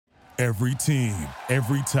Every team,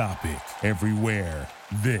 every topic, everywhere.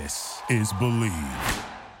 This is Believe.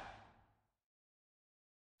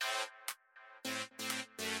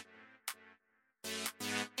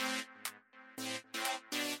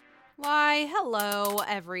 Why, hello,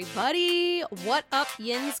 everybody. What up,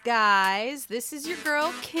 yins, guys? This is your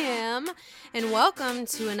girl, Kim, and welcome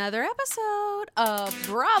to another episode of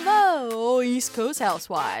Bravo East Coast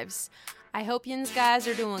Housewives. I hope yins, guys,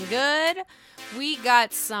 are doing good. We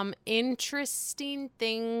got some interesting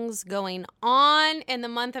things going on in the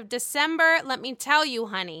month of December. Let me tell you,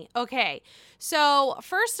 honey. Okay, so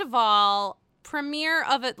first of all, premiere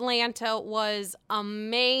of Atlanta was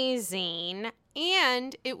amazing.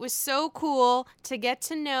 And it was so cool to get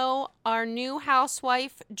to know our new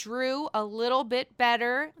housewife, Drew, a little bit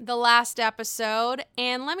better the last episode.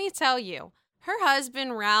 And let me tell you, her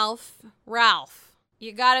husband, Ralph,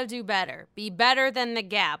 you gotta do better. Be better than the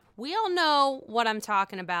Gap. We all know what I'm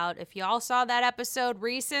talking about. If y'all saw that episode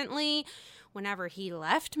recently, whenever he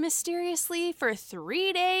left mysteriously for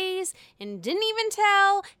 3 days and didn't even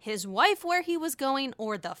tell his wife where he was going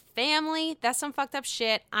or the family, that's some fucked up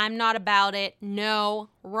shit. I'm not about it. No,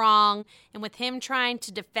 wrong. And with him trying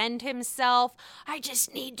to defend himself, I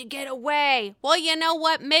just need to get away. Well, you know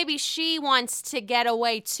what? Maybe she wants to get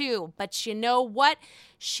away too. But you know what?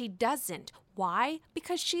 She doesn't. Why?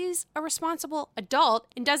 Because she's a responsible adult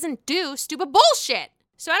and doesn't do stupid bullshit.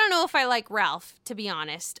 So I don't know if I like Ralph, to be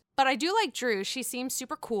honest, but I do like Drew. She seems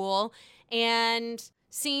super cool, and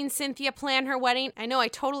seeing Cynthia plan her wedding, I know I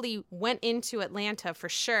totally went into Atlanta for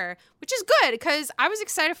sure, which is good because I was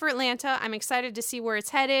excited for Atlanta. I'm excited to see where it's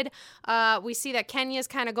headed. We see that Kenya's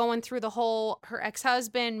kind of going through the whole, her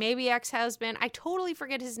ex-husband, maybe ex-husband. I totally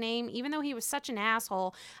forget his name, even though he was such an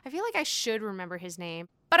asshole. I feel like I should remember his name.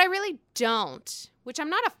 But I really don't, which I'm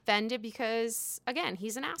not offended because, again,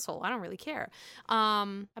 he's an asshole. I don't really care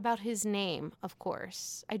about his name, of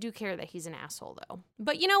course. I do care that he's an asshole, though.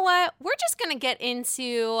 But you know what? We're just going to get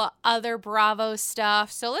into other Bravo stuff.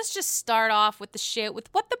 So let's just start off with the shit with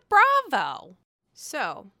what the Bravo.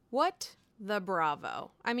 So, what the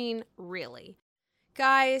Bravo? I mean, really.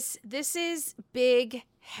 Guys, this is big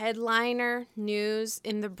headliner news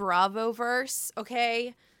in the Bravo-verse,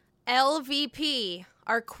 okay? LVP,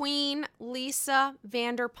 our queen, Lisa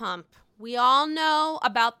Vanderpump. We all know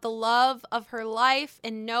about the love of her life,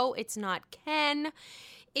 and no, it's not Ken.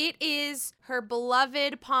 It is her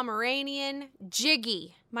beloved Pomeranian,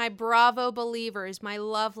 Jiggy. My Bravo believers, my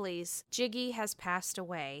lovelies. Jiggy has passed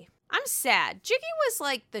away. I'm sad. Jiggy was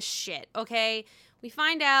like the shit, okay? We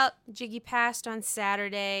find out Jiggy passed on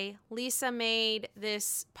Saturday. Lisa made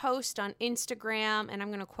this post on Instagram, and I'm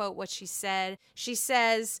going to quote what she said. She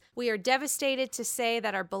says, "We are devastated to say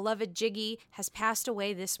that our beloved Jiggy has passed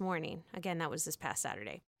away this morning." Again, that was this past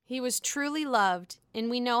Saturday. "He was truly loved,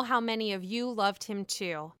 and we know how many of you loved him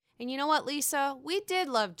too." And you know what, Lisa? We did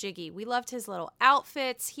love Jiggy. We loved his little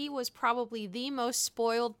outfits. He was probably the most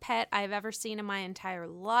spoiled pet I've ever seen in my entire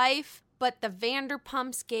life. But the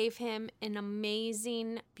Vanderpumps gave him an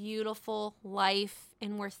amazing, beautiful life,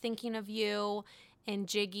 and we're thinking of you. And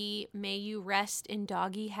Jiggy, may you rest in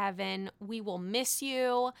doggy heaven. We will miss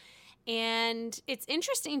you. And it's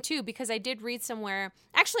interesting, too, because I did read somewhere.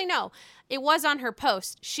 Actually, no, it was on her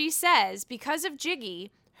post. She says, because of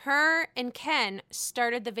Jiggy, her and Ken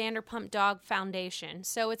started the Vanderpump Dog Foundation.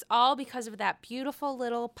 So it's all because of that beautiful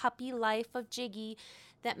little puppy life of Jiggy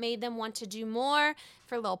that made them want to do more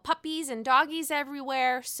for little puppies and doggies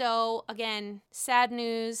everywhere. So, again, sad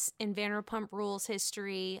news in Vanderpump Rules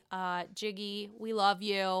history. Jiggy, we love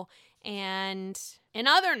you. And in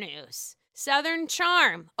other news, Southern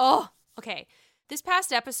Charm. Oh, okay. This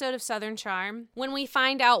past episode of Southern Charm, when we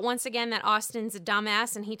find out once again that Austin's a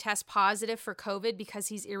dumbass and he tests positive for COVID because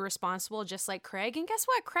he's irresponsible just like Craig. And guess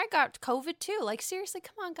what? Craig got COVID too. Like, seriously,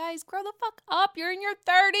 come on, guys. Grow the fuck up. You're in your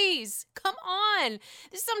 30s. Come on.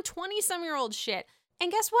 This is some 20-some-year-old shit.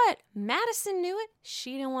 And guess what? Madison knew it.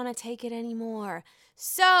 She didn't want to take it anymore.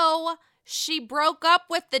 So she broke up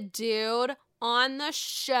with the dude on the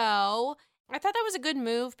show. I thought that was a good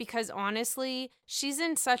move because, honestly, she's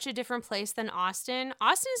in such a different place than Austin.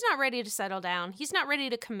 Austin's not ready to settle down. He's not ready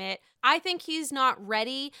to commit. I think he's not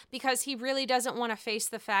ready because he really doesn't want to face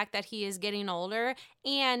the fact that he is getting older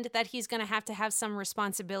and that he's going to have some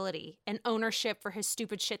responsibility and ownership for his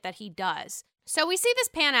stupid shit that he does. So we see this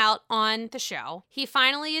pan out on the show. He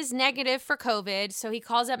finally is negative for COVID. So he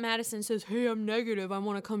calls up Madison and says, "Hey, I'm negative. I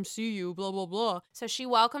want to come see you, blah, blah, blah." So she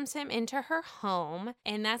welcomes him into her home.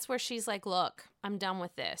 And that's where she's like, "Look, I'm done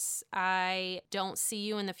with this. I don't see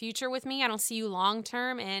you in the future with me. I don't see you long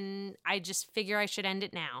term. And I just figure I should end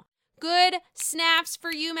it now." Good snaps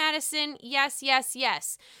for you, Madison. Yes, yes,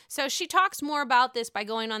 yes. So she talks more about this by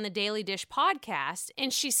going on the Daily Dish podcast,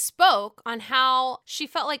 and she spoke on how she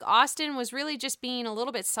felt like Austin was really just being a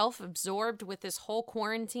little bit self-absorbed with this whole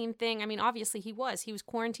quarantine thing. I mean, obviously he was. He was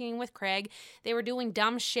quarantining with Craig. They were doing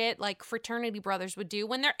dumb shit like fraternity brothers would do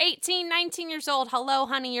when they're 18, 19 years old. Hello,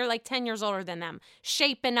 honey, you're like 10 years older than them.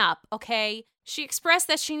 Shaping up, okay? She expressed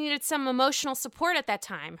that she needed some emotional support at that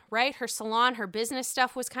time, right? Her salon, her business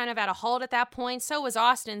stuff was kind of at a halt at that point. So was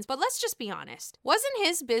Austin's. But let's just be honest. Wasn't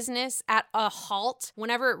his business at a halt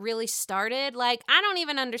whenever it really started? Like, I don't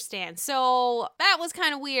even understand. So that was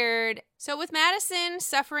kind of weird. So with Madison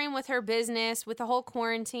suffering with her business, with the whole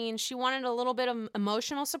quarantine, she wanted a little bit of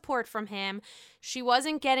emotional support from him. She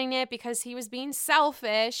wasn't getting it because he was being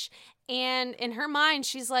selfish. And in her mind,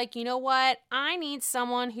 she's like, you know what? I need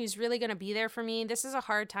someone who's really going to be there for me. This is a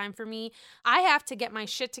hard time for me. I have to get my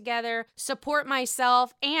shit together, support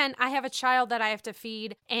myself, and I have a child that I have to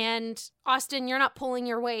feed. And Austin, you're not pulling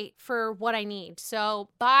your weight for what I need. So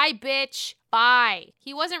bye, bitch. Bye.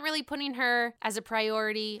 He wasn't really putting her as a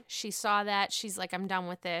priority. She saw that. She's like, I'm done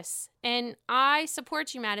with this. And I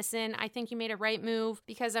support you, Madison. I think you made a right move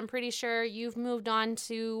because I'm pretty sure you've moved on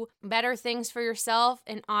to better things for yourself.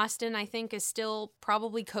 And Austin, I think, is still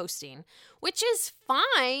probably coasting, which is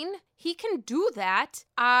fine. He can do that.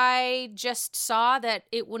 I just saw that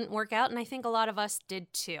it wouldn't work out, and I think a lot of us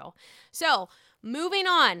did too. So, moving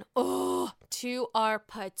on to our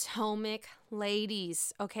Potomac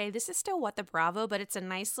ladies. Okay, this is still What the Bravo, but it's a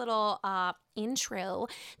nice little intro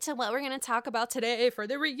to what we're going to talk about today for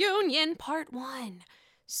the reunion part 1.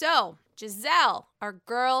 So, Giselle, our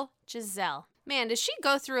girl Giselle. Man, does she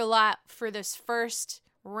go through a lot for this first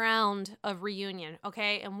round of reunion,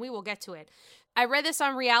 okay? And we will get to it. I read this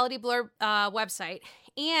on Reality Blur website,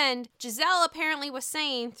 and Giselle apparently was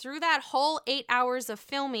saying through that whole 8 hours of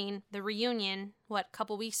filming the reunion, a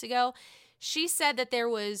couple weeks ago, she said that there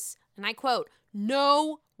was, and I quote,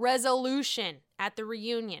 no resolution at the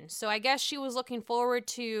reunion. So I guess she was looking forward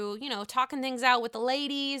to, talking things out with the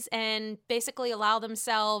ladies and basically allow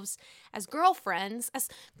themselves as girlfriends, as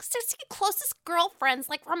closest girlfriends,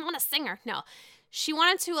 like Ramona Singer. No. She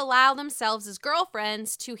wanted to allow themselves as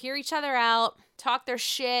girlfriends to hear each other out, talk their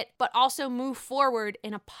shit, but also move forward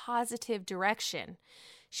in a positive direction.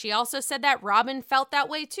 She also said that Robin felt that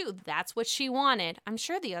way too. That's what she wanted. I'm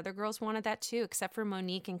sure the other girls wanted that too, except for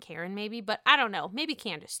Monique and Karen maybe, but I don't know. Maybe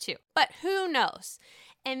Candace too. But who knows?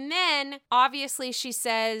 And then, obviously, she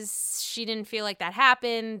says she didn't feel like that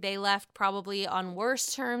happened. They left probably on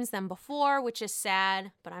worse terms than before, which is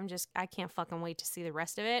sad, but I can't fucking wait to see the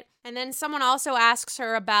rest of it. And then someone also asks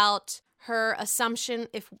her about her assumption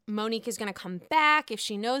if Monique is going to come back, if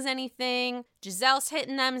she knows anything. Giselle's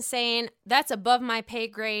hitting them saying, that's above my pay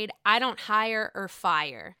grade. I don't hire or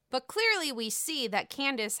fire. But clearly we see that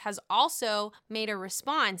Candace has also made a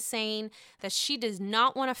response saying that she does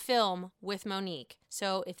not want to film with Monique.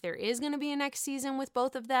 So if there is going to be a next season with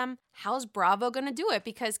both of them, how's Bravo going to do it?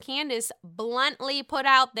 Because Candace bluntly put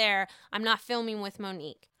out there, I'm not filming with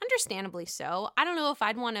Monique. Understandably so. I don't know if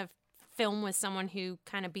I'd want to film with someone who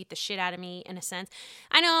kind of beat the shit out of me in a sense.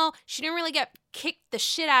 I know she didn't really get kicked the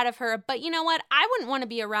shit out of her, but you know what? I wouldn't want to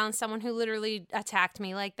be around someone who literally attacked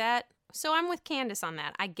me like that. So I'm with Candace on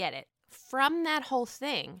that. I get it. From that whole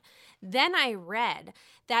thing, then I read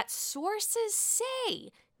that sources say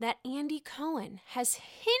that Andy Cohen has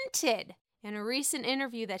hinted in a recent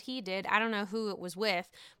interview that he did, I don't know who it was with,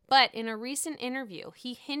 but in a recent interview,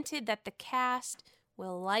 he hinted that the cast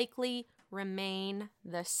will likely remain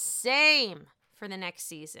the same for the next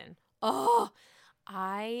season. Oh,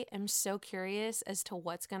 I am so curious as to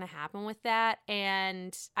what's going to happen with that.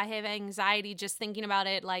 And I have anxiety just thinking about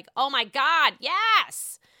it, like, oh my God,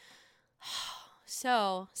 yes.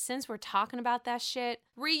 So, since we're talking about that shit,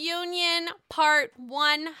 reunion part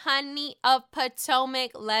 1, honey of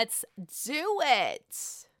Potomac, let's do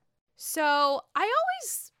it. So, I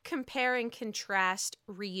always compare and contrast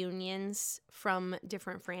reunions from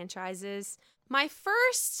different franchises. My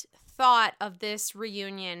first thought of this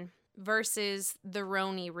reunion versus the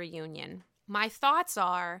Roni reunion, my thoughts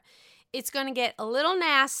are it's going to get a little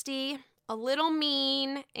nasty, a little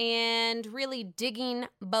mean, and really digging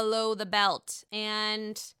below the belt.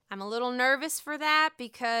 And I'm a little nervous for that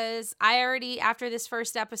because I already, after this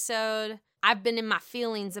first episode, I've been in my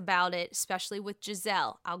feelings about it, especially with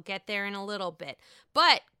Giselle. I'll get there in a little bit.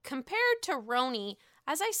 But compared to Roni,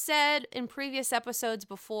 as I said in previous episodes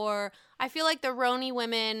before, I feel like the Roni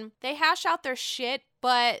women, they hash out their shit,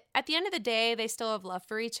 but at the end of the day, they still have love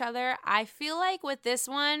for each other. I feel like with this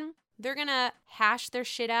one, they're going to hash their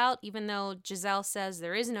shit out, even though Giselle says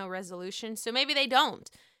there is no resolution. So maybe they don't.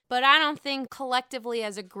 but I don't think collectively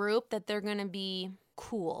as a group that they're going to be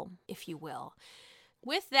cool, if you will.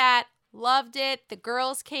 With that, loved it. The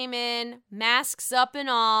girls came in, masks up and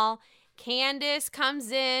all. Candace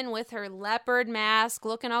comes in with her leopard mask,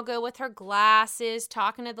 looking all good with her glasses,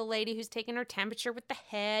 talking to the lady who's taking her temperature with the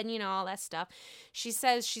head, all that stuff. She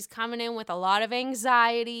says she's coming in with a lot of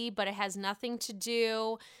anxiety, but it has nothing to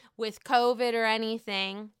do with COVID or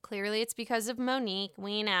anything. Clearly, it's because of Monique.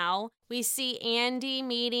 We know. We see Andy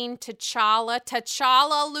meeting T'Challa.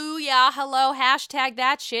 T'Challa-luya. Hello, hashtag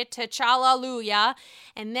that shit. T'Challa-luya.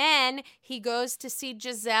 And then he goes to see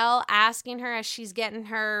Giselle, asking her as she's getting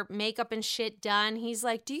her makeup and shit done. He's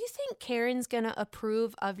like, do you think Karen's going to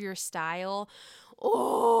approve of your style?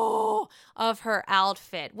 Oh, of her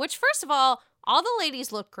outfit. Which, first of all the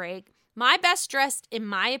ladies look great. My best dressed, in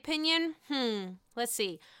my opinion, let's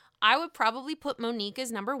see. I would probably put Monique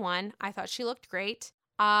as number 1. I thought she looked great.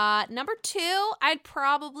 Number 2, I'd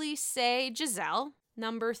probably say Giselle.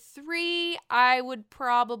 Number 3, I would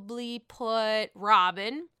probably put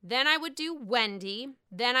Robin. Then I would do Wendy.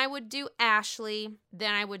 Then I would do Ashley.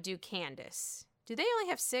 Then I would do Candace. Do they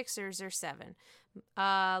only have 6 or is there 7?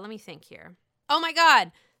 Let me think here. Oh my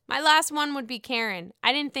God. My last one would be Karen.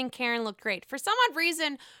 I didn't think Karen looked great. For some odd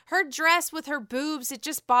reason, her dress with her boobs, it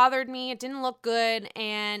just bothered me. It didn't look good,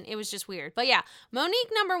 and it was just weird. But yeah,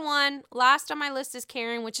 Monique number 1. Last on my list is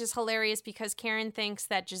Karen, which is hilarious because Karen thinks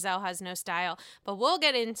that Giselle has no style. But we'll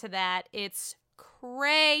get into that. It's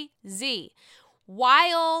crazy.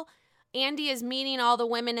 While Andy is meeting all the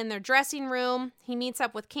women in their dressing room, he meets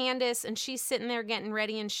up with Candace, and she's sitting there getting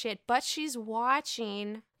ready and shit, but she's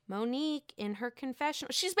watching Monique in her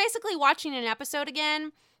confessional. She's basically watching an episode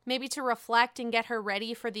again, maybe to reflect and get her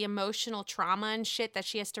ready for the emotional trauma and shit that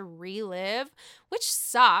she has to relive, which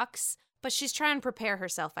sucks, but she's trying to prepare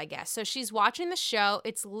herself, I guess. So she's watching the show.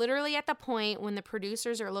 It's literally at the point when the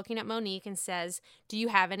producers are looking at Monique and says, do you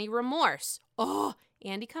have any remorse? Oh,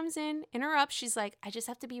 Andy comes in, interrupts. She's like, I just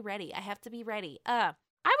have to be ready. I have to be ready. I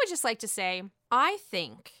would just like to say, I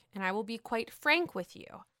think, and I will be quite frank with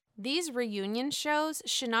you, these reunion shows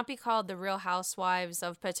should not be called The Real Housewives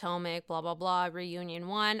of Potomac, blah, blah, blah, Reunion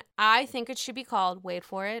 1. I think it should be called, wait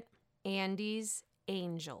for it, Andy's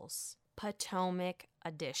Angels, Potomac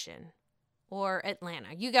Edition, or Atlanta.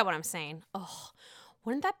 You get what I'm saying. Oh,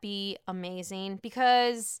 wouldn't that be amazing?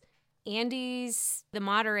 Because Andy's the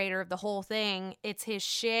moderator of the whole thing. It's his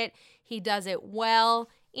shit. He does it well.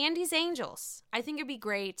 Andy's Angels. I think it'd be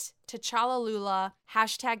great. T'Challa-lula,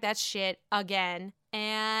 hashtag that shit again.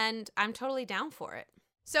 And I'm totally down for it.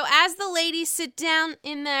 So as the ladies sit down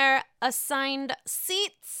in their assigned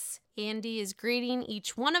seats, Andy is greeting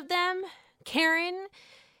each one of them. Karen,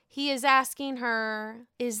 he is asking her,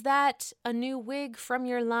 is that a new wig from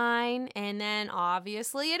your line? And then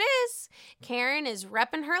obviously it is. Karen is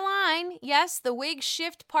repping her line. Yes, the wig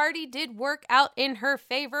shift party did work out in her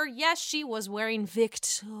favor. Yes, she was wearing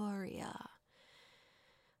Victoria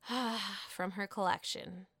from her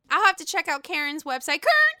collection. I'll have to check out Karen's website,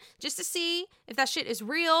 just to see if that shit is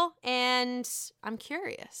real. And I'm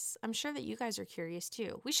curious. I'm sure that you guys are curious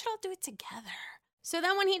too. We should all do it together. So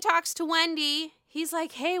then when he talks to Wendy, he's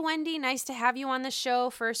like, hey, Wendy, nice to have you on the show.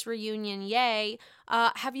 First reunion, yay.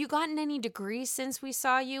 Have you gotten any degrees since we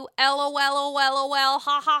saw you? LOL,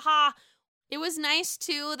 ha, ha, ha. It was nice,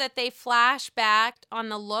 too, that they flash back on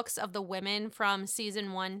the looks of the women from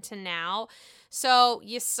season 1 to now. So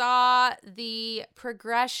you saw the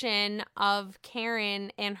progression of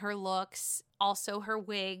Karen and her looks, also her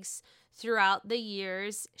wigs, throughout the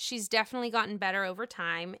years. She's definitely gotten better over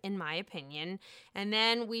time, in my opinion. And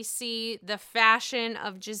then we see the fashion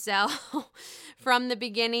of Giselle from the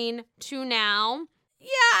beginning to now. Yeah,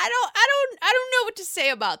 I don't know what to say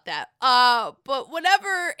about that. But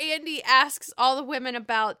whenever Andy asks all the women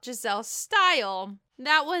about Giselle's style,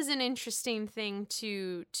 that was an interesting thing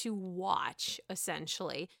to watch,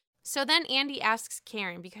 essentially. So then Andy asks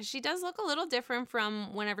Karen, because she does look a little different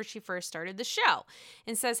from whenever she first started the show,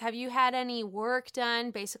 and says, have you had any work done?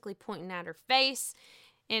 Basically pointing at her face.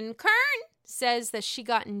 And Karen says that she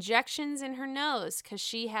got injections in her nose because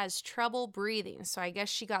she has trouble breathing. So I guess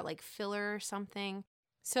she got like filler or something.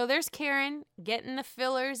 So there's Karen getting the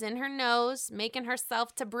fillers in her nose, making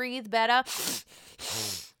herself to breathe better.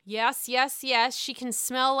 Yes, yes, yes. She can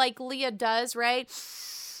smell like Leah does, right?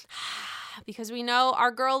 Because we know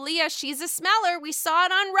our girl Leah, she's a smeller. We saw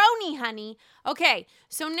it on Roni, honey. Okay,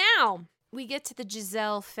 so now we get to the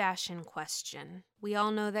Giselle fashion question. We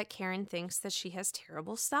all know that Karen thinks that she has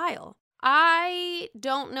terrible style. I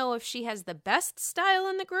don't know if she has the best style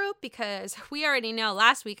in the group because we already know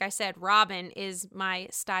last week I said Robin is my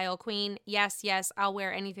style queen. Yes, I'll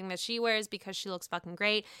wear anything that she wears because she looks fucking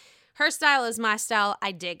great. Her style is my style.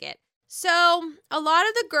 I dig it. So a lot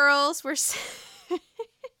of the girls were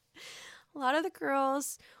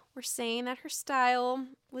saying that her style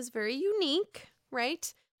was very unique,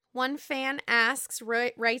 right? One fan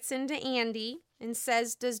writes into Andy and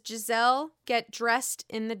says, does Giselle get dressed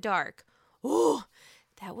in the dark? Ooh,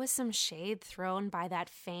 that was some shade thrown by that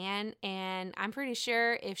fan, and I'm pretty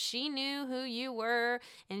sure if she knew who you were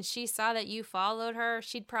and she saw that you followed her,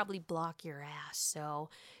 she'd probably block your ass. So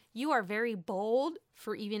you are very bold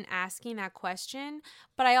for even asking that question,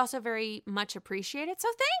 but I also very much appreciate it, so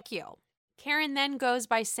thank you. Karen then goes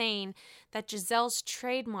by saying that Giselle's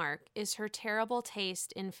trademark is her terrible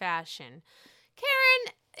taste in fashion.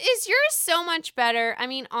 Karen, is yours so much better? I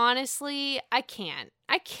mean, honestly, I can't,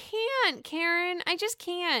 Karen. I just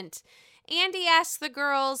can't. Andy asks the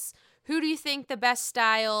girls, who do you think the best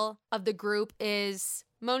style of the group is?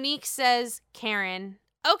 Monique says Karen.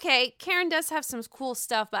 Okay, Karen does have some cool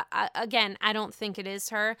stuff, but again, I don't think it is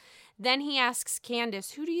her. Then he asks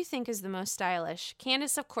Candace, who do you think is the most stylish?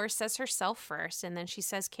 Candace, of course, says herself first, and then she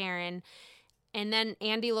says Karen. And then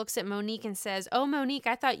Andy looks at Monique and says, oh, Monique,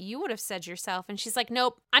 I thought you would have said yourself. And she's like,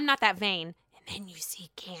 nope, I'm not that vain. And then you see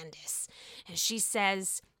Candace, and she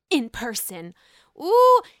says, in person.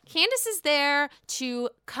 Ooh, Candace is there to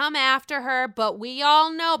come after her, but we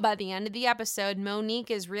all know by the end of the episode, Monique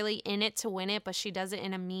is really in it to win it, but she does it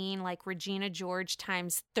in a mean, like Regina George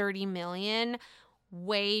times 30 million.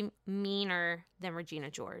 Way meaner than Regina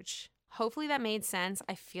George. Hopefully that made sense.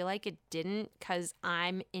 I feel like it didn't because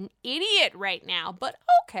I'm an idiot right now. But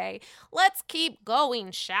okay, let's keep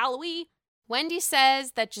going, shall we? Wendy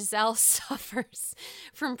says that Giselle suffers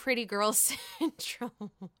from pretty girl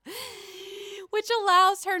syndrome, which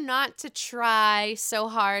allows her not to try so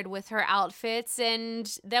hard with her outfits.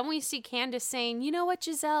 And then we see Candace saying, you know what,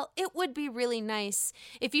 Giselle? It would be really nice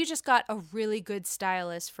if you just got a really good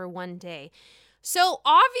stylist for one day. So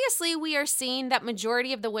obviously we are seeing that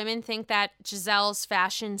majority of the women think that Giselle's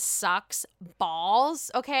fashion sucks balls,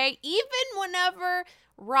 okay? Even whenever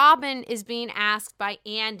Robin is being asked by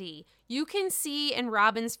Andy, you can see in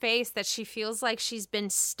Robin's face that she feels like she's been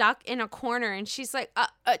stuck in a corner, and she's like,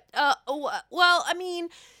 well, I mean,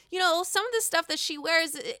 you know, some of the stuff that she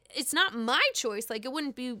wears, it's not my choice. Like, it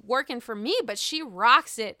wouldn't be working for me, but she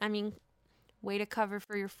rocks it. I mean, way to cover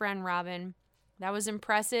for your friend, Robin. That was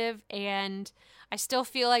impressive, and I still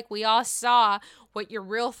feel like we all saw what your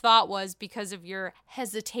real thought was because of your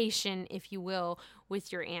hesitation, if you will,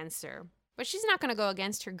 with your answer. But she's not going to go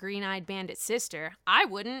against her green-eyed bandit sister. I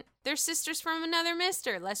wouldn't. They're sisters from another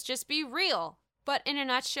mister. Let's just be real. But in a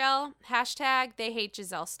nutshell, hashtag they hate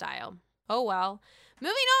Giselle style. Oh well.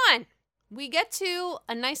 Moving on. We get to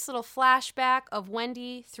a nice little flashback of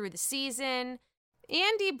Wendy through the season.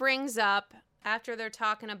 Andy brings up, after they're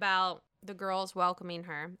talking about the girls welcoming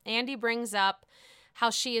her, Andy brings up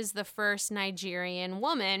how she is the first Nigerian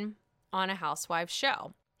woman on a housewives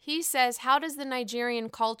show. He says, how does the Nigerian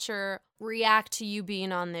culture react to you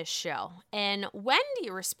being on this show? And Wendy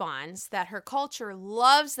responds that her culture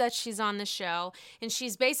loves that she's on the show, and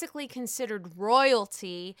she's basically considered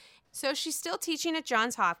royalty. So she's still teaching at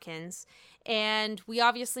Johns Hopkins, and we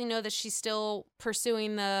obviously know that she's still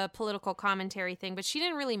pursuing the political commentary thing, but she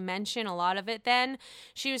didn't really mention a lot of it then.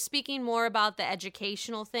 She was speaking more about the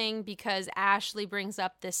educational thing because Ashley brings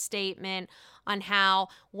up this statement on how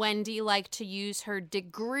Wendy liked to use her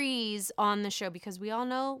degrees on the show, because we all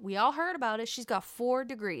know, we all heard about it. She's got 4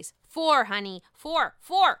 degrees. 4, honey. 4.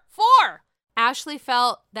 Ashley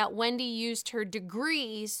felt that Wendy used her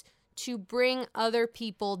degrees to bring other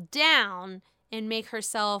people down and make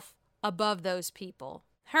herself above those people.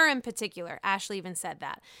 Her in particular. Ashley even said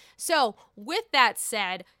that. So with that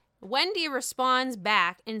said, Wendy responds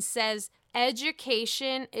back and says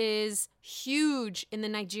education is huge in the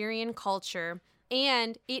Nigerian culture,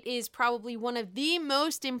 and it is probably one of the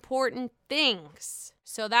most important things.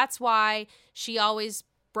 So that's why she always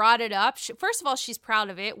brought it up. First of all, she's proud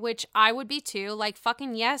of it, which I would be too. Like,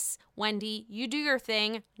 fucking yes, Wendy, you do your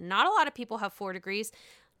thing. Not a lot of people have 4 degrees.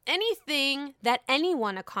 Anything that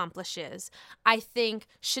anyone accomplishes, I think,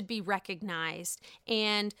 should be recognized.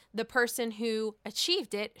 And the person who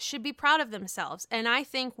achieved it should be proud of themselves. And I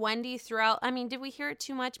think Wendy throughout, I mean, did we hear it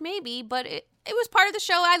too much? Maybe, but it was part of the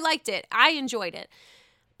show. I liked it. I enjoyed it.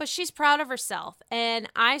 But she's proud of herself. And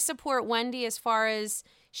I support Wendy as far as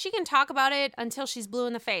she can talk about it until she's blue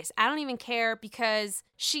in the face. I don't even care because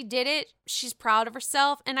she did it. She's proud of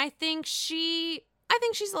herself. And I think she I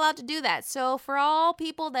think she's allowed to do that. So for all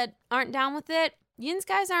people that aren't down with it, Yin's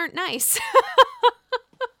guys aren't nice.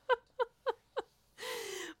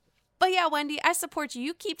 But yeah, Wendy, I support you.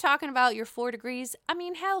 You keep talking about your 4 degrees. I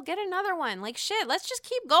mean, hell, get another one. Like, shit, let's just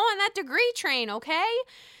keep going that degree train, okay?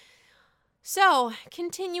 So,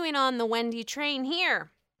 continuing on the Wendy train here,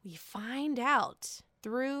 we find out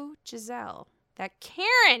through Giselle that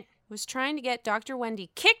Karen was trying to get Dr. Wendy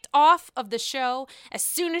kicked off of the show as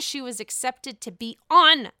soon as she was accepted to be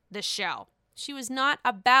on the show. She was not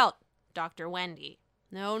about Dr. Wendy.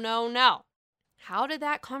 No, no, no. How did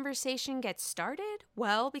that conversation get started?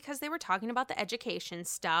 Well, because they were talking about the education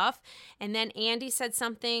stuff. And then Andy said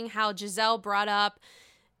something, how Giselle brought up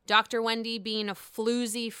Dr. Wendy being a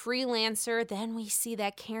floozy freelancer. Then we see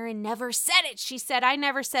that Karen never said it. She said, I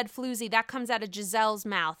never said floozy. That comes out of Giselle's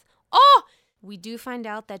mouth. Oh! We do find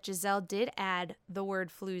out that Giselle did add the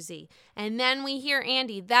word floozy. And then we hear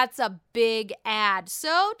Andy, that's a big add.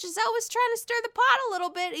 So Giselle was trying to stir the pot a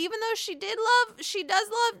little bit, even though she does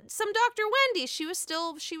love some Dr. Wendy. She was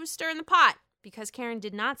stirring the pot because Karen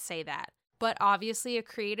did not say that. But obviously it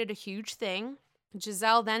created a huge thing.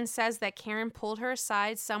 Giselle then says that Karen pulled her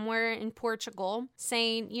aside somewhere in Portugal,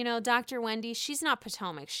 saying, Dr. Wendy, she's not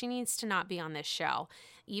Potomac. She needs to not be on this show.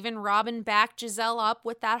 Even Robin backed Giselle up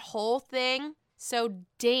with that whole thing. So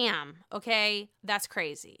damn, okay, that's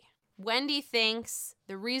crazy. Wendy thinks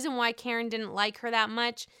the reason why Karen didn't like her that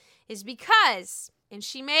much is because, and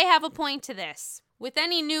she may have a point to this, with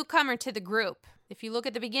any newcomer to the group, if you look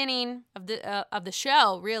at the beginning of the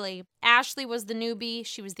show, really, Ashley was the newbie.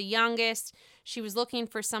 She was the youngest. She was looking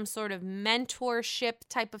for some sort of mentorship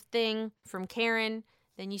type of thing from Karen.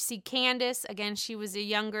 Then you see Candace. Again, she was a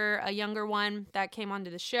younger one that came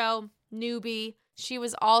onto the show. Newbie. She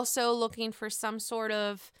was also looking for some sort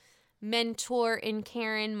of mentor in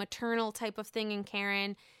Karen, maternal type of thing in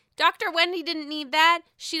Karen. Dr. Wendy didn't need that.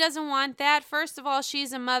 She doesn't want that. First of all,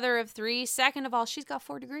 she's a mother of 3. Second of all, she's got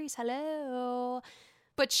 4 degrees. Hello.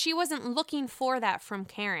 But she wasn't looking for that from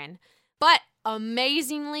Karen. But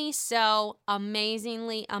amazingly,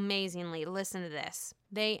 listen to this.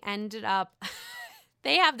 They ended up...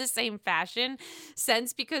 They have the same fashion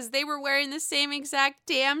sense because they were wearing the same exact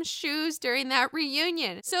damn shoes during that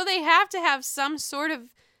reunion. So they have to have some sort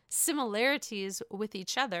of similarities with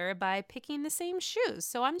each other by picking the same shoes.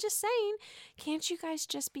 So I'm just saying, can't you guys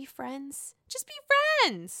just be friends? Just be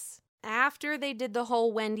friends. After they did the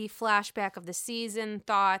whole Wendy flashback of the season,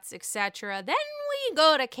 thoughts, etc., then we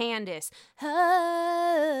go to Candace.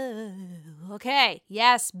 Oh, okay,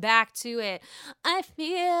 yes, back to it. I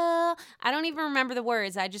don't even remember the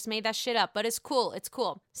words. I just made that shit up, but it's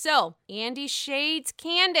cool. So, Andy shades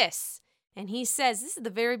Candace. And he says, this is the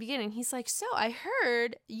very beginning. He's like, so I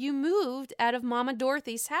heard you moved out of Mama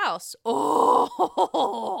Dorothy's house.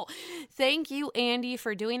 Oh, thank you, Andy,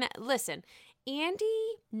 for doing that. Listen, Andy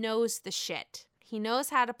knows the shit. He knows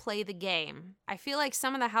how to play the game. I feel like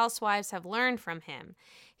some of the housewives have learned from him.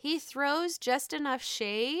 He throws just enough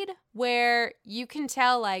shade where you can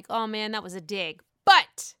tell like, oh man, that was a dig.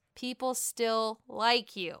 But people still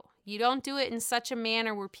like you. You don't do it in such a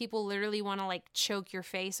manner where people literally want to like choke your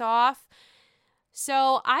face off.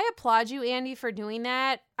 So I applaud you, Andy, for doing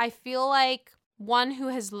that. I feel like one who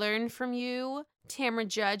has learned from you, Tamra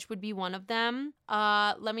Judge would be one of them.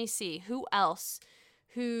 Let me see. Who else?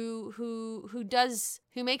 Who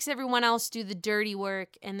makes everyone else do the dirty work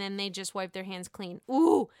and then they just wipe their hands clean.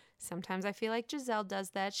 Ooh, sometimes I feel like Giselle does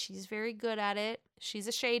that. She's very good at it. She's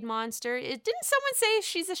a shade monster. Didn't someone say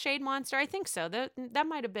she's a shade monster? I think so. That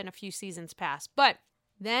might have been a few seasons past. But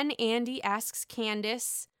then Andy asks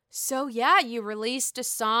Candace, so yeah, you released a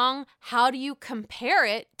song. How do you compare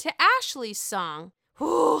it to Ashley's song?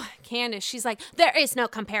 Ooh, Candace, she's like, there is no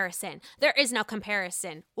comparison.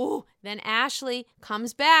 Ooh, then Ashley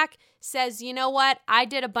comes back, says, you know what? I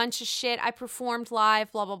did a bunch of shit. I performed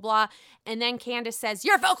live, blah, blah, blah. And then Candace says,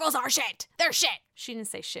 your vocals are shit. They're shit. She didn't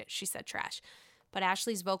say shit. She said trash. But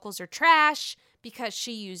Ashley's vocals are trash because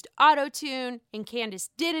she used auto-tune and Candace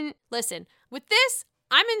didn't. Listen, with this,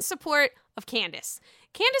 I'm in support of Candace.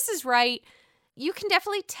 Candace is right. You can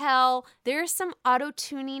definitely tell there's some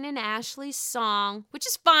auto-tuning in Ashley's song, which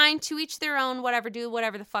is fine, to each their own, whatever, do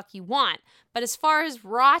whatever the fuck you want. But as far as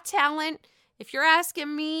raw talent, if you're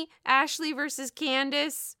asking me, Ashley versus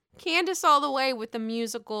Candace all the way with the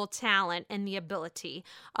musical talent and the ability.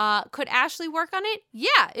 Could Ashley work on it?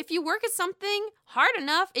 Yeah, if you work at something hard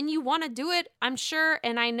enough and you want to do it, I'm sure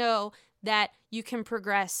and I know that you can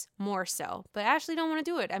progress more so. But Ashley don't want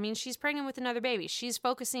to do it. I mean, she's pregnant with another baby. She's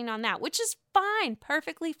focusing on that, which is fine,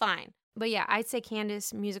 perfectly fine. But yeah, I'd say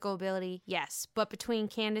Candace, musical ability, yes. But between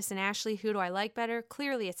Candace and Ashley, who do I like better?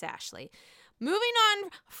 Clearly it's Ashley. moving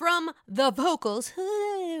on from the vocals,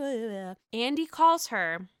 Andy calls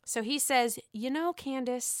her. So he says, you know,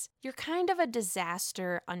 Candace, you're kind of a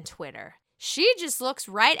disaster on Twitter. She just looks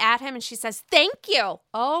right at him and she says, thank you.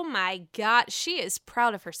 Oh my God. She is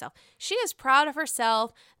proud of herself. She is proud of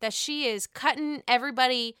herself that she is cutting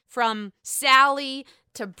everybody from Sally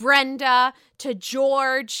to Brenda to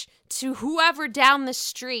George to whoever down the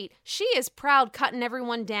street. She is proud cutting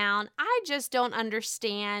everyone down. I just don't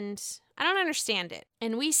understand. I don't understand it.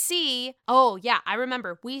 And we see, oh yeah, I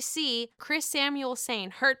remember. We see Chris Samuel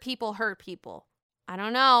saying, hurt people, hurt people. I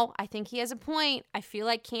don't know. I think he has a point. I feel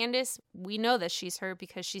like Candace, we know that she's hurt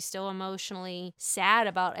because she's still emotionally sad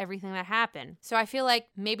about everything that happened. So I feel like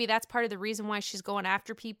maybe that's part of the reason why she's going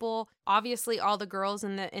after people. Obviously, all the girls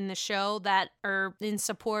in the show that are in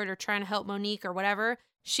support or trying to help Monique or whatever,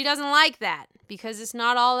 she doesn't like that because it's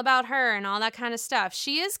not all about her and all that kind of stuff.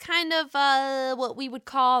 She is kind of what we would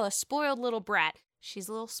call a spoiled little brat. She's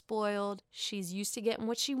a little spoiled. She's used to getting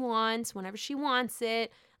what she wants whenever she wants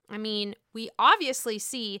it. I mean, we obviously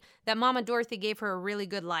see that Mama Dorothy gave her a really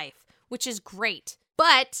good life, which is great.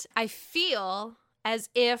 But I feel as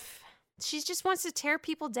if she just wants to tear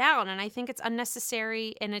people down, and I think it's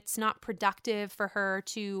unnecessary and it's not productive for her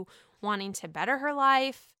to wanting to better her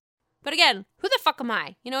life. But again, who the fuck am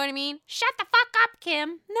I? You know what I mean? Shut the fuck up, Kim.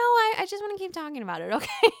 No, I just want to keep talking about it,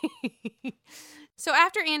 okay? So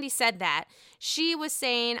after Andy said that, she was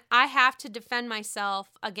saying, I have to defend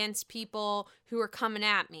myself against people who are coming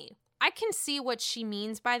at me. I can see what she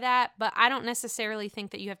means by that, but I don't necessarily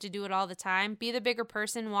think that you have to do it all the time. Be the bigger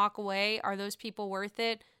person, walk away. Are those people worth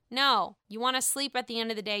it? No. You want to sleep at the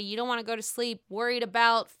end of the day. You don't want to go to sleep worried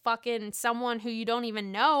about fucking someone who you don't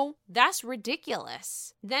even know. That's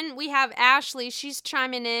ridiculous. Then we have Ashley. She's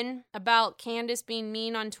chiming in about Candace being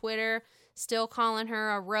mean on Twitter. Still calling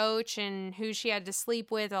her a roach and who she had to sleep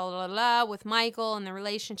with, with Michael and the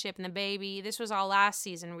relationship and the baby. This was all last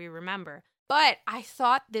season, we remember. But I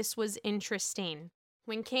thought this was interesting.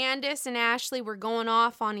 When Candace and Ashley were going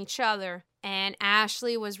off on each other, and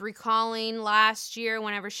Ashley was recalling last year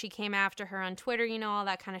whenever she came after her on Twitter, you know, all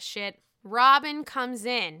that kind of shit, Robin comes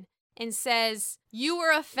in and says, you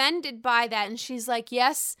were offended by that. And she's like,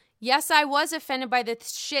 yes, I was offended by the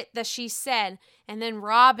shit that she said. And then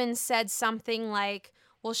Robin said something like,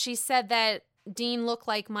 well, she said that Dean looked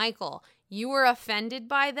like Michael. You were offended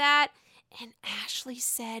by that? And Ashley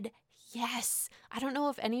said, yes. I don't know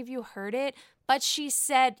if any of you heard it, but she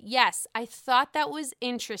said, yes. I thought that was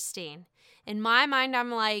interesting. In my mind,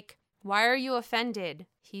 I'm like, why are you offended?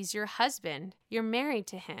 He's your husband. You're married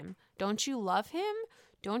to him. Don't you love him?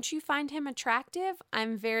 Don't you find him attractive?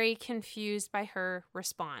 I'm very confused by her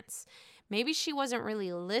response. Maybe she wasn't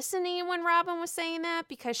really listening when Robin was saying that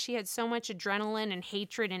because she had so much adrenaline and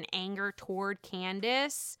hatred and anger toward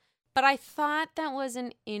Candace. But I thought that was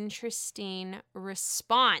an interesting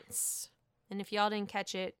response. And if y'all didn't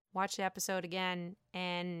catch it, watch the episode again,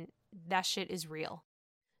 and that shit is real.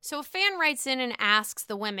 So a fan writes in and asks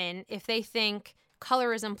the women if they think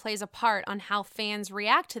colorism plays a part on how fans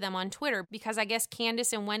react to them on Twitter, because I guess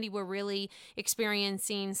Candace and Wendy were really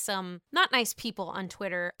experiencing some not nice people on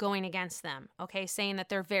Twitter going against them, okay, saying that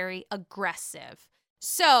they're very aggressive.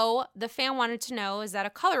 So the fan wanted to know, is that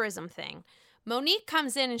a colorism thing? Monique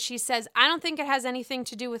comes in and she says, I don't think it has anything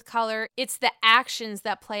to do with color. It's the actions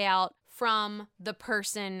that play out from the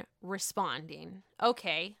person responding.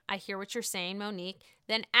 Okay, I hear what you're saying, Monique.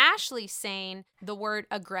 Then Ashley's saying the word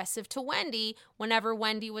aggressive to Wendy whenever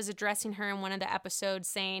Wendy was addressing her in one of the episodes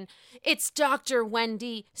saying, it's Dr.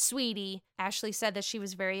 Wendy, sweetie. Ashley said that she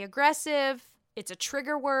was very aggressive. It's a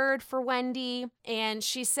trigger word for Wendy. And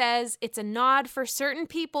she says it's a nod for certain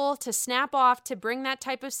people to snap off to bring that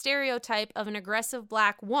type of stereotype of an aggressive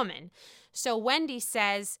black woman. So Wendy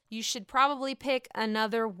says you should probably pick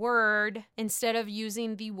another word instead of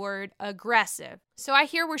using the word aggressive. So I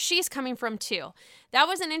hear where she's coming from too. That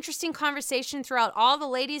was an interesting conversation throughout all the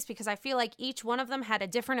ladies because I feel like each one of them had a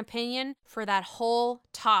different opinion for that whole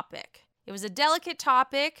topic. It was a delicate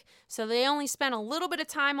topic, so they only spent a little bit of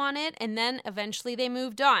time on it, and then eventually they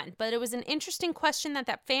moved on. But it was an interesting question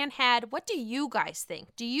that fan had. What do you guys think?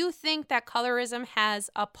 Do you think that colorism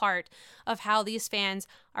has a part of how these fans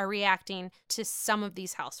are reacting to some of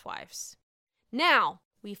these housewives? Now,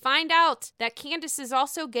 we find out that Candace is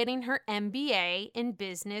also getting her MBA in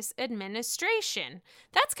business administration.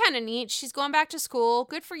 That's kind of neat. She's going back to school.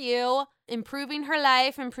 Good for you. Improving her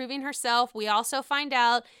life, improving herself. We also find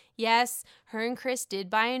out, yes, her and Chris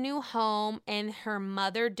did buy a new home and her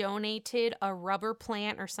mother donated a rubber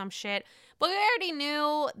plant or some shit. But we already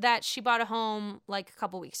knew that she bought a home like a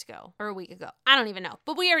couple weeks ago or a week ago. I don't even know.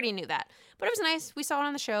 But we already knew that. But it was nice. We saw it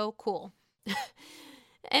on the show. Cool.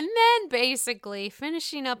 And then basically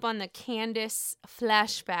finishing up on the Candace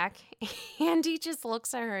flashback, Andy just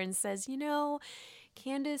looks at her and says,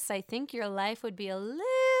 Candace, I think your life would be a little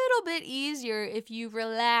bit easier if you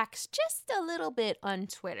relax just a little bit on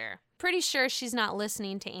Twitter. Pretty sure she's not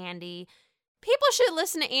listening to Andy. People should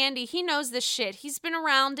listen to Andy. He knows this shit. He's been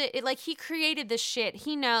around it. Like, he created this shit.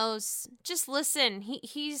 He knows. Just listen.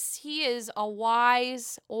 He is a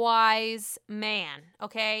wise man,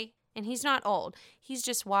 okay? And he's not old. He's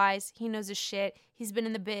just wise. He knows his shit. He's been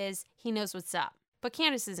in the biz. He knows what's up. But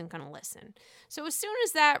Candace isn't going to listen. So as soon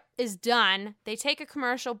as that is done, they take a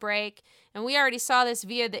commercial break. And we already saw this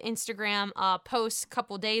via the Instagram post a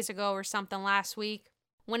couple days ago or something last week.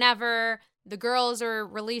 Whenever the girls are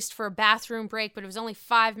released for a bathroom break, but it was only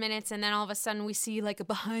 5 minutes. And then all of a sudden we see like a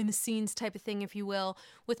behind the scenes type of thing, if you will,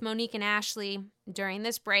 with Monique and Ashley during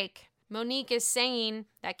this break. Monique is saying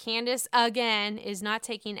that Candace, again, is not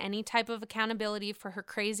taking any type of accountability for her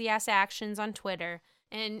crazy-ass actions on Twitter.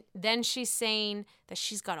 And then she's saying that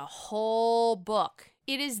she's got a whole book.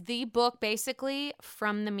 It is the book, basically,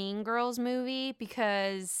 from the Mean Girls movie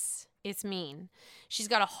because it's mean. She's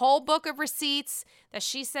got a whole book of receipts that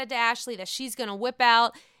she said to Ashley that she's going to whip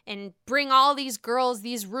out and bring all these girls,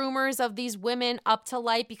 these rumors of these women up to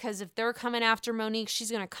light, because if they're coming after Monique, she's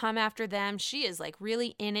going to come after them. She is like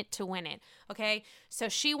really in it to win it, okay? So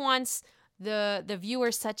she wants the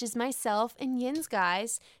viewers such as myself and Yin's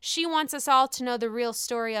guys, she wants us all to know the real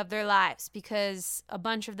story of their lives because a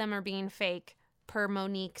bunch of them are being fake per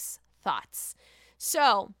Monique's thoughts.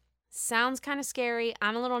 So, sounds kind of scary.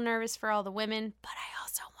 I'm a little nervous for all the women, but I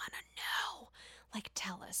also want to know. Like,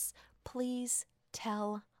 tell us. Please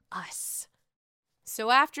tell us. So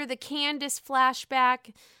after the Candace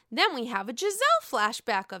flashback, then we have a Giselle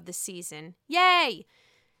flashback of the season. Yay!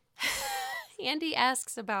 Andy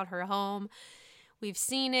asks about her home. We've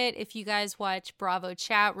seen it. If you guys watch Bravo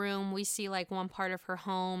Chat Room, we see like one part of her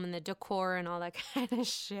home and the decor and all that kind of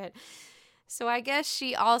shit. So I guess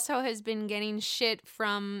she also has been getting shit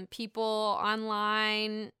from people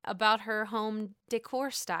online about her home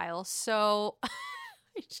decor style. So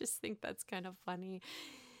I just think that's kind of funny.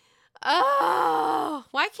 Oh,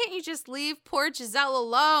 why can't you just leave poor Giselle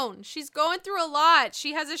alone? She's going through a lot.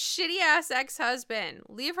 She has a shitty-ass ex-husband.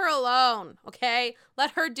 Leave her alone, okay?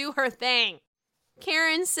 Let her do her thing.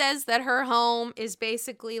 Karen says that her home is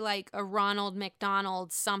basically like a Ronald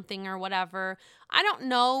McDonald something or whatever. I don't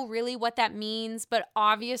know really what that means, but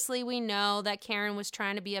obviously we know that Karen was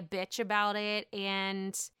trying to be a bitch about it,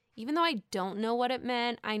 and even though I don't know what it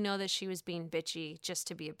meant, I know that she was being bitchy just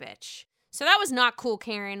to be a bitch. So that was not cool,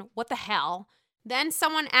 Karen. What the hell? Then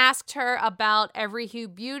someone asked her about Every Hue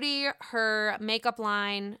Beauty, her makeup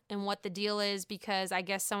line, and what the deal is, because I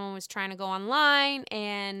guess someone was trying to go online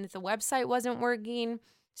and the website wasn't working.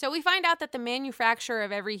 So we find out that the manufacturer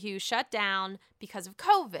of Every Hue shut down because of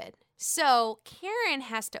COVID. So Karen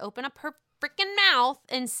has to open up her freaking mouth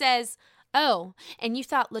and says, "Oh, and you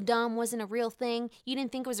thought La Dame wasn't a real thing? You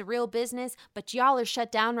didn't think it was a real business? But y'all are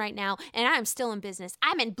shut down right now, and I'm still in business.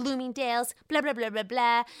 I'm in Bloomingdale's, blah, blah, blah, blah,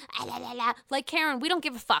 blah, la, la, la." Like, Karen, we don't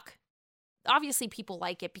give a fuck. Obviously, people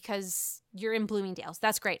like it because you're in Bloomingdale's.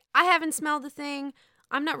 That's great. I haven't smelled the thing.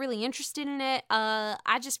 I'm not really interested in it.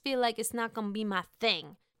 I just feel like it's not going to be my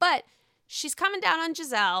thing. But she's coming down on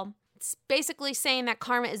Giselle. It's basically saying that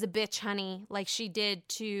karma is a bitch, honey, like she did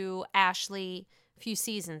to Ashley few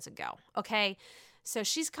seasons ago, okay? So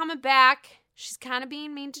she's coming back. She's kind of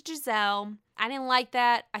being mean to Giselle. I didn't like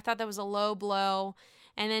that. I thought that was a low blow.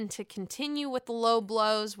 And then to continue with the low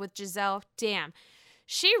blows with Giselle, damn.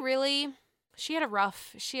 She had a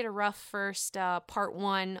rough first part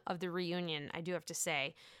one of the reunion, I do have to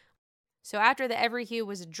say. So after the Every Hue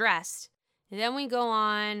was addressed, then we go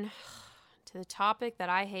on to the topic that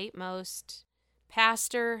I hate most,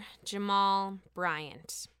 Pastor Jamal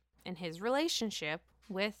Bryant and his relationship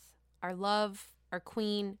with our love, our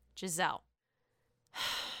queen, Giselle.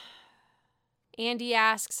 Andy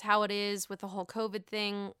asks how it is with the whole COVID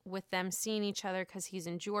thing, with them seeing each other because he's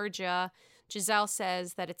in Georgia. Giselle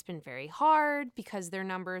says that it's been very hard because their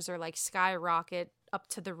numbers are like skyrocket up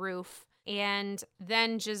to the roof. And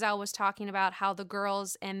then Giselle was talking about how the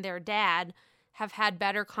girls and their dad have had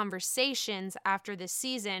better conversations after this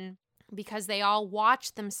season because they all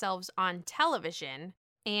watched themselves on television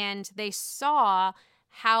and they saw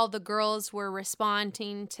how the girls were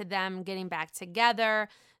responding to them getting back together.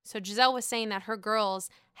 So Giselle was saying that her girls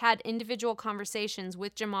had individual conversations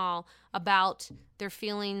with Jamal about their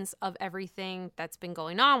feelings of everything that's been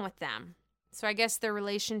going on with them. So I guess their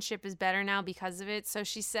relationship is better now because of it. So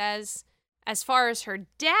she says, As far as her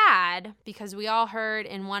dad, because we all heard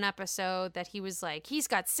in one episode that he was like, he's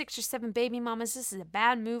got 6 or 7 baby mamas. This is a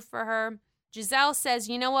bad move for her. Giselle says,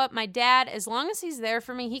 you know what? My dad, as long as he's there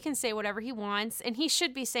for me, he can say whatever he wants. And he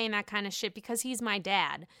should be saying that kind of shit because he's my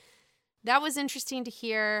dad. That was interesting to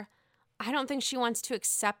hear. I don't think she wants to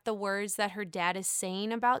accept the words that her dad is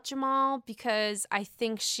saying about Jamal because I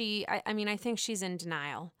think I think she's in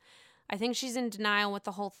denial. I think she's in denial with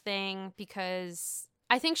the whole thing because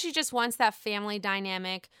I think she just wants that family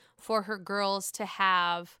dynamic for her girls to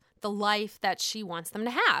have the life that she wants them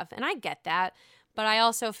to have. And I get that. But I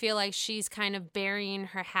also feel like she's kind of burying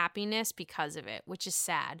her happiness because of it, which is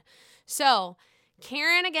sad. So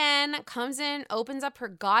Karen again comes in, opens up her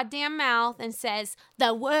goddamn mouth and says,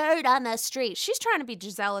 the word on the street. She's trying to be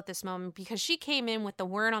Giselle at this moment because she came in with the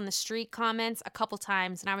word on the street comments a couple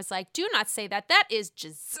times. And I was like, do not say that. That is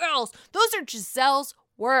Giselle's. Those are Giselle's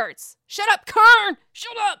words. Shut up, Karen.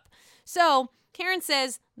 Shut up. So Karen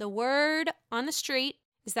says the word on the street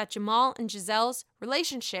is that Jamal and Giselle's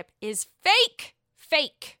relationship is fake.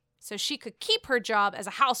 So she could keep her job as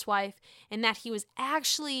a housewife and that he was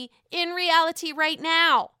actually in reality right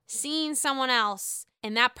now seeing someone else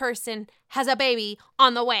and that person has a baby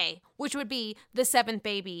on the way, which would be the 7th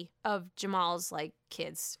baby of Jamal's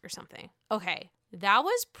kids or something. Okay, that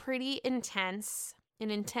was pretty intense, an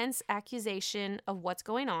intense accusation of what's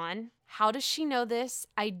going on. How does she know this?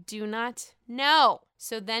 I do not know.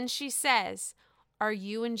 So then she says, are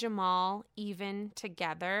you and Jamal even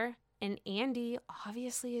together? And Andy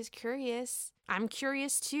obviously is curious. I'm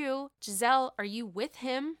curious too. Giselle, are you with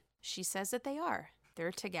him? She says that they are.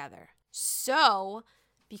 They're together. So,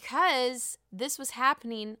 because this was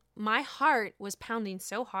happening, my heart was pounding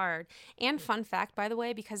so hard. And fun fact, by the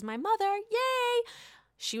way, because my mother, yay,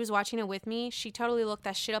 she was watching it with me. She totally looked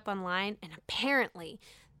that shit up online. And apparently,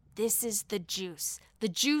 this is the juice. The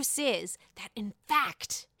juice is that, in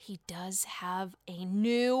fact, he does have a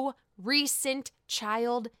new, recent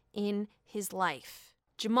child in his life.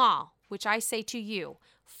 Jamal, which I say to you,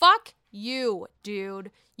 fuck you,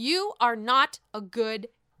 dude. You are not a good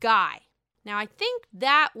guy. Now, I think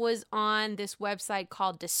that was on this website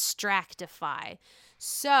called Distractify.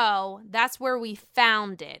 So that's where we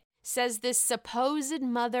found it. Says this supposed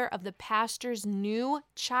mother of the pastor's new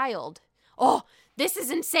child. Oh, this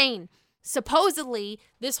is insane. Supposedly,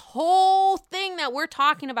 this whole thing that we're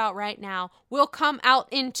talking about right now will come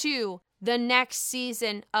out into the next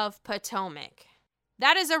season of Potomac.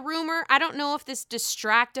 That is a rumor. I don't know if this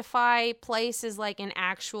Distractify place is an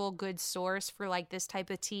actual good source for this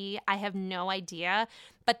type of tea. I have no idea,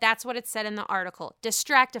 but that's what it said in the article.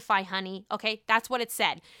 Distractify, honey. Okay, that's what it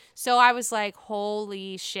said. So I was like,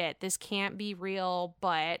 holy shit, this can't be real,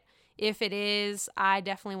 but if it is, I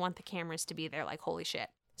definitely want the cameras to be there holy shit.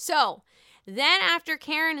 So then after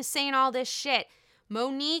Karen is saying all this shit,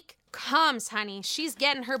 Monique comes, honey. She's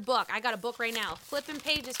getting her book. I got a book right now. Flipping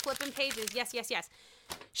pages. Yes.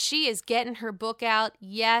 She is getting her book out.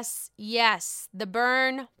 Yes. The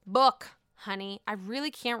Burn book, honey. I really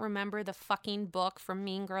can't remember the fucking book from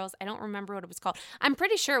Mean Girls. I don't remember what it was called. I'm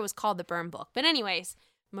pretty sure it was called The Burn book. But anyways,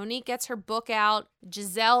 Monique gets her book out.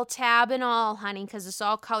 Giselle tab and all, honey, because it's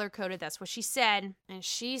all color-coded. That's what she said. And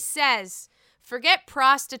she says, forget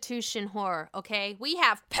prostitution whore, okay? We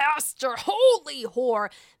have Pastor Holy Whore.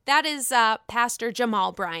 That is Pastor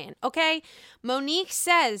Jamal Bryant, okay? Monique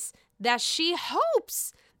says that she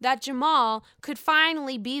hopes that Jamal could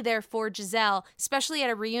finally be there for Giselle, especially at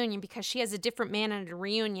a reunion, because she has a different man at a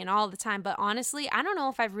reunion all the time. But honestly, I don't know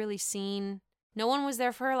if I've really seen... No one was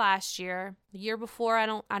there for her last year. The year before, I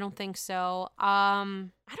don't think so. I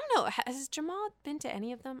don't know. Has Jamal been to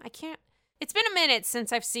any of them? It's been a minute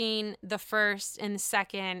since I've seen the first and the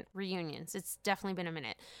second reunions. It's definitely been a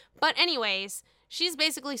minute. But anyways, she's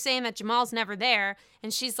basically saying that Jamal's never there.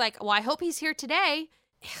 And she's like, well, I hope he's here today.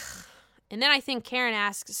 And then I think Karen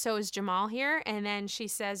asks, so is Jamal here? And then she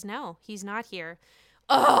says, no, he's not here.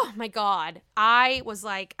 Oh, my God. I was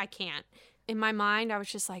like, I can't. In my mind, I was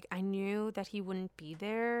just like, I knew that he wouldn't be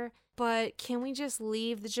there. But can we just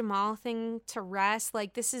leave the Jamal thing to rest?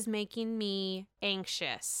 This is making me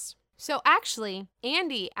anxious. So actually,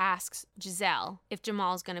 Andy asks Giselle if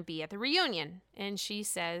Jamal's going to be at the reunion, and she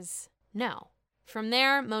says no. From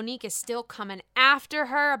there, Monique is still coming after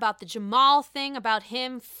her about the Jamal thing, about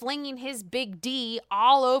him flinging his big D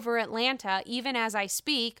all over Atlanta, even as I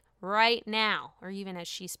speak right now, or even as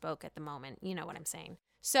she spoke at the moment. You know what I'm saying.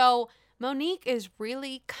 So Monique is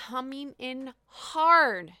really coming in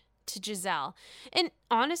hard to Giselle. And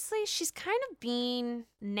honestly, she's kind of being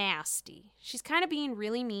nasty. She's kind of being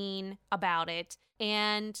really mean about it.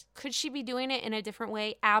 And could she be doing it in a different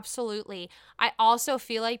way? Absolutely. I also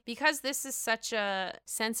feel like because this is such a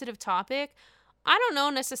sensitive topic, I don't know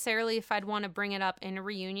necessarily if I'd want to bring it up in a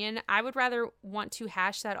reunion. I would rather want to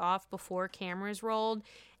hash that off before cameras rolled,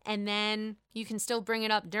 and then you can still bring it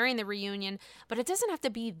up during the reunion, but it doesn't have to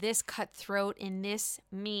be this cutthroat and this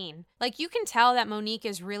mean. Like, you can tell that Monique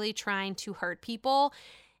is really trying to hurt people,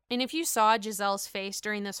 and if you saw Gizelle's face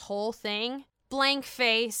during this whole thing, blank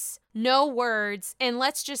face, no words, and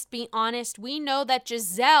let's just be honest, we know that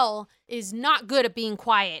Gizelle is not good at being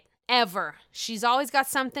quiet. Ever. She's always got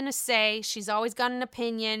something to say. She's always got an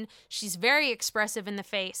opinion. She's very expressive in the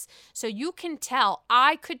face. So you can tell,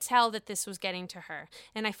 I could tell that this was getting to her.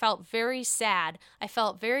 And I felt very sad. I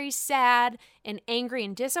felt very sad and angry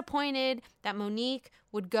and disappointed that Monique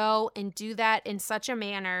would go and do that in such a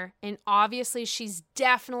manner. And obviously she's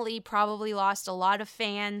definitely probably lost a lot of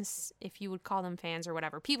fans, if you would call them fans or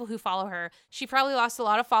whatever, people who follow her. She probably lost a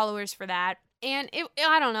lot of followers for that. And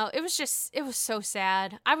I don't know, it was so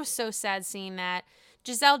sad. I was so sad seeing that.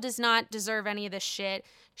 Gizelle does not deserve any of this shit.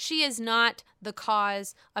 She is not the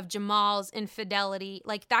cause of Jamal's infidelity.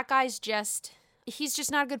 Like, that guy's he's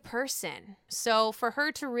just not a good person. So for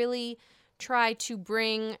her to really try to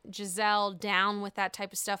bring Gizelle down with that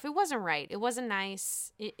type of stuff, it wasn't right. It wasn't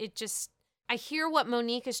nice. I hear what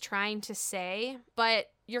Monique is trying to say,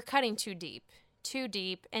 but you're cutting too deep.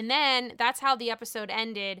 And then that's how the episode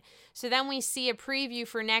ended. So then we see a preview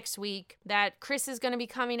for next week that Chris is going to be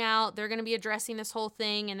coming out. They're going to be addressing this whole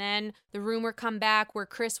thing. And then the rumor come back where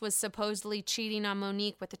Chris was supposedly cheating on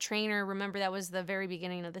Monique with the trainer. Remember, that was the very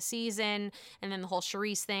beginning of the season. And then the whole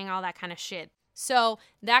Charisse thing, all that kind of shit. So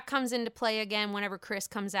that comes into play again whenever Chris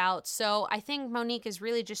comes out. So I think Monique is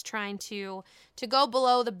really just trying to go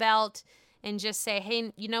below the belt and just say,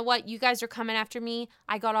 hey, you know what? You guys are coming after me.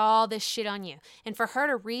 I got all this shit on you. And for her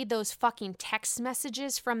to read those fucking text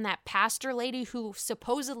messages from that pastor lady who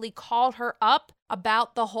supposedly called her up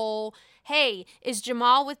about the whole, hey, is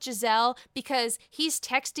Jamal with Gizelle? Because he's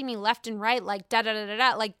texting me left and right like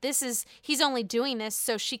da-da-da-da-da. Like, he's only doing this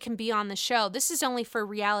so she can be on the show. This is only for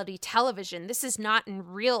reality television. This is not in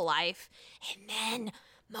real life. And then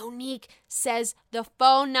Monique says the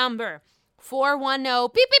phone number. 410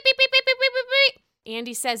 beep, beep, beep, beep, beep, beep, beep, beep, beep.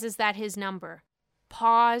 Andy says, is that his number?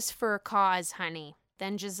 Pause for a cause, honey.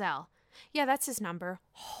 Then Gizelle. Yeah, that's his number.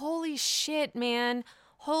 Holy shit, man.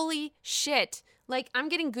 Holy shit. Like, I'm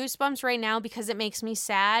getting goosebumps right now because it makes me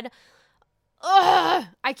sad. Ugh,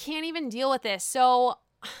 I can't even deal with this. So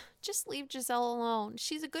just leave Gizelle alone.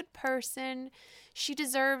 She's a good person. She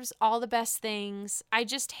deserves all the best things. I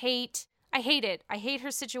hate it. I hate her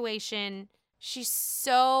situation. She's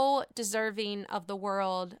so deserving of the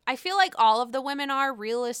world. I feel like all of the women are,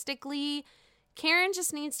 realistically. Karen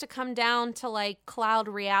just needs to come down to, like, cloud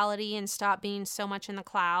reality and stop being so much in the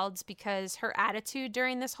clouds, because her attitude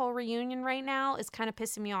during this whole reunion right now is kind of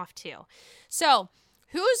pissing me off too. So,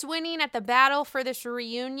 who's winning at the battle for this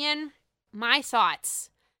reunion? My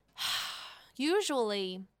thoughts.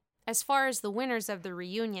 Usually, as far as the winners of the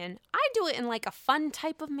reunion, I do it in like a fun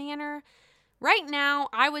type of manner. Right now,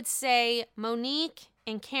 I would say Monique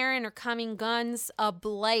and Karen are coming guns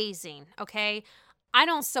a-blazing, okay? I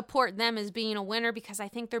don't support them as being a winner because I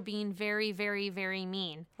think they're being very, very, very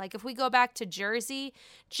mean. Like, if we go back to Jersey,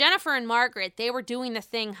 Jennifer and Margaret, they were doing the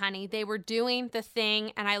thing, honey. They were doing the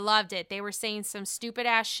thing, and I loved it. They were saying some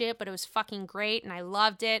stupid-ass shit, but it was fucking great, and I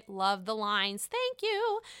loved it. Loved the lines. Thank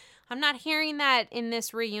you. I'm not hearing that in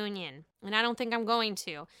this reunion, and I don't think I'm going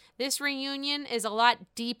to. This reunion is a lot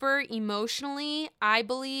deeper emotionally, I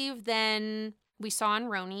believe, than we saw in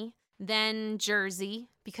Roni, than Jersey,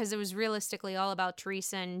 because it was realistically all about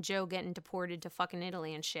Teresa and Joe getting deported to fucking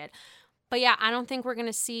Italy and shit. But yeah, I don't think we're going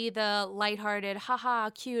to see the lighthearted, haha,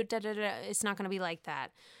 cute, da-da-da. It's not going to be like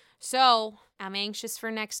that. So, I'm anxious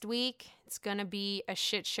for next week. It's going to be a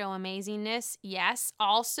shit show amazingness. Yes,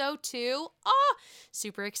 also too,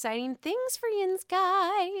 super exciting things for yins,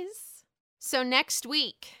 guys. So next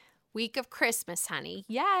week of Christmas, honey.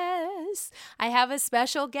 Yes, I have a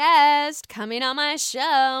special guest coming on my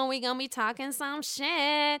show. We gonna be talking some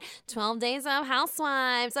shit. 12 Days of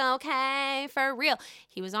Housewives, okay, for real.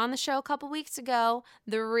 He was on the show a couple weeks ago.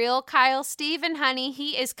 The real Kyle Steven, honey.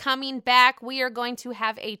 He is coming back. We are going to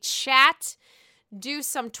have a chat, do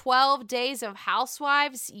some 12 Days of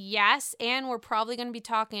Housewives, yes, and we're probably going to be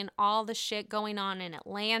talking all the shit going on in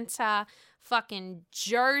Atlanta, fucking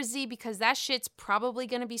Jersey, because that shit's probably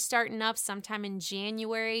going to be starting up sometime in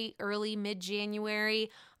January, early mid-January.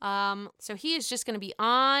 So he is just going to be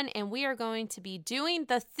on, and we are going to be doing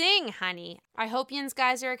the thing, honey. I hope yins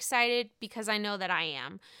guys are excited, because I know that I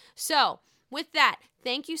am. So with that,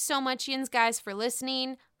 Thank you so much, yins guys, for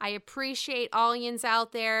listening. I appreciate all yins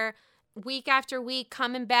out there. Week after week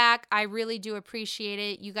coming back. I really do appreciate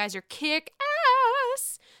it. You guys are kick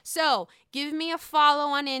ass. So give me a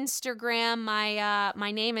follow on Instagram.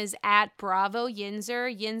 My name is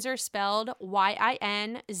 @BravoYinzer. Yinzer spelled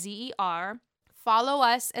YINZER. Follow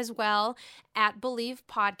us as well at Believe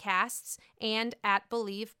Podcasts and at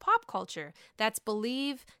Believe Pop Culture. That's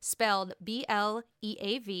Believe spelled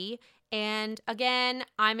BLEAV. And again,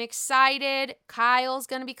 I'm excited. Kyle's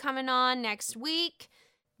going to be coming on next week.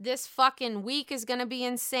 This fucking week is going to be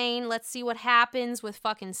insane. Let's see what happens with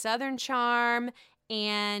fucking Southern Charm.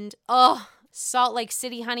 And, Salt Lake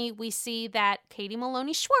City, honey, we see that Katie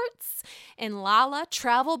Maloney Schwartz and Lala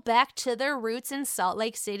travel back to their roots in Salt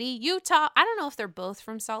Lake City, Utah. I don't know if they're both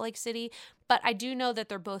from Salt Lake City, but I do know that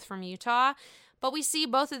they're both from Utah. But we see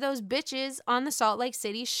both of those bitches on the Salt Lake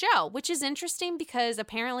City show, which is interesting because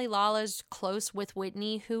apparently Lala's close with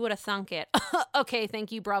Whitney. Who would have thunk it? Okay,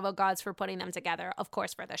 thank you, Bravo Gods, for putting them together, of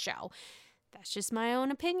course, for the show. That's just my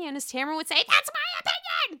own opinion. As Tamara would say, that's my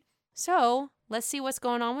opinion! So, let's see what's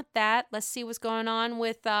going on with that. Let's see what's going on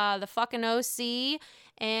with the fucking OC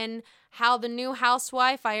and how the new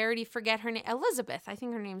housewife, I already forget her name, Elizabeth, I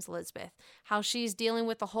think her name's Elizabeth, how she's dealing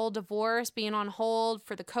with the whole divorce, being on hold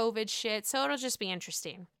for the COVID shit. So it'll just be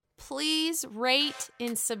interesting. Please rate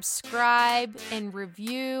and subscribe and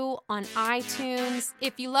review on iTunes.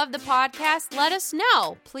 If you love the podcast, let us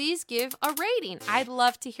know. Please give a rating. I'd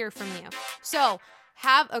love to hear from you. So,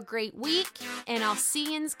 have a great week, and I'll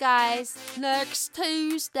see you guys next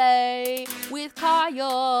Tuesday with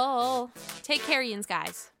Kyle. Take care, yins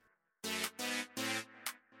guys.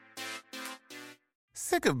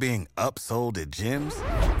 Sick of being upsold at gyms?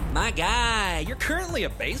 My guy, you're currently a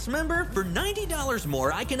base member? For $90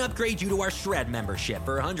 more, I can upgrade you to our Shred membership.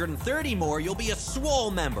 For $130 more, you'll be a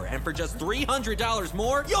Swole member. And for just $300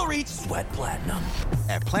 more, you'll reach Sweat Platinum.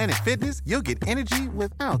 At Planet Fitness, you'll get energy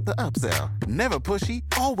without the upsell. Never pushy,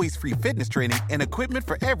 always free fitness training and equipment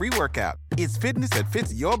for every workout. It's fitness that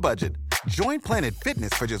fits your budget. Join Planet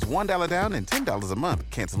Fitness for just $1 down and $10 a month.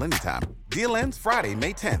 Cancel anytime. Deal ends Friday,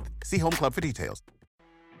 May 10th. See Home Club for details.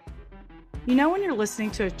 You know when you're listening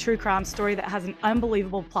to a true crime story that has an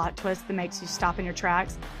unbelievable plot twist that makes you stop in your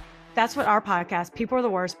tracks? That's what our podcast, People Are the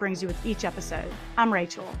Worst, brings you with each episode. I'm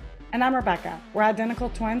Rachel. And I'm Rebecca. We're identical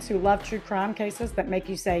twins who love true crime cases that make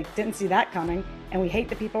you say, didn't see that coming, and we hate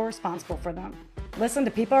the people responsible for them. Listen to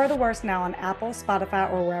People Are the Worst now on Apple,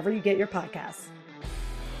 Spotify, or wherever you get your podcasts.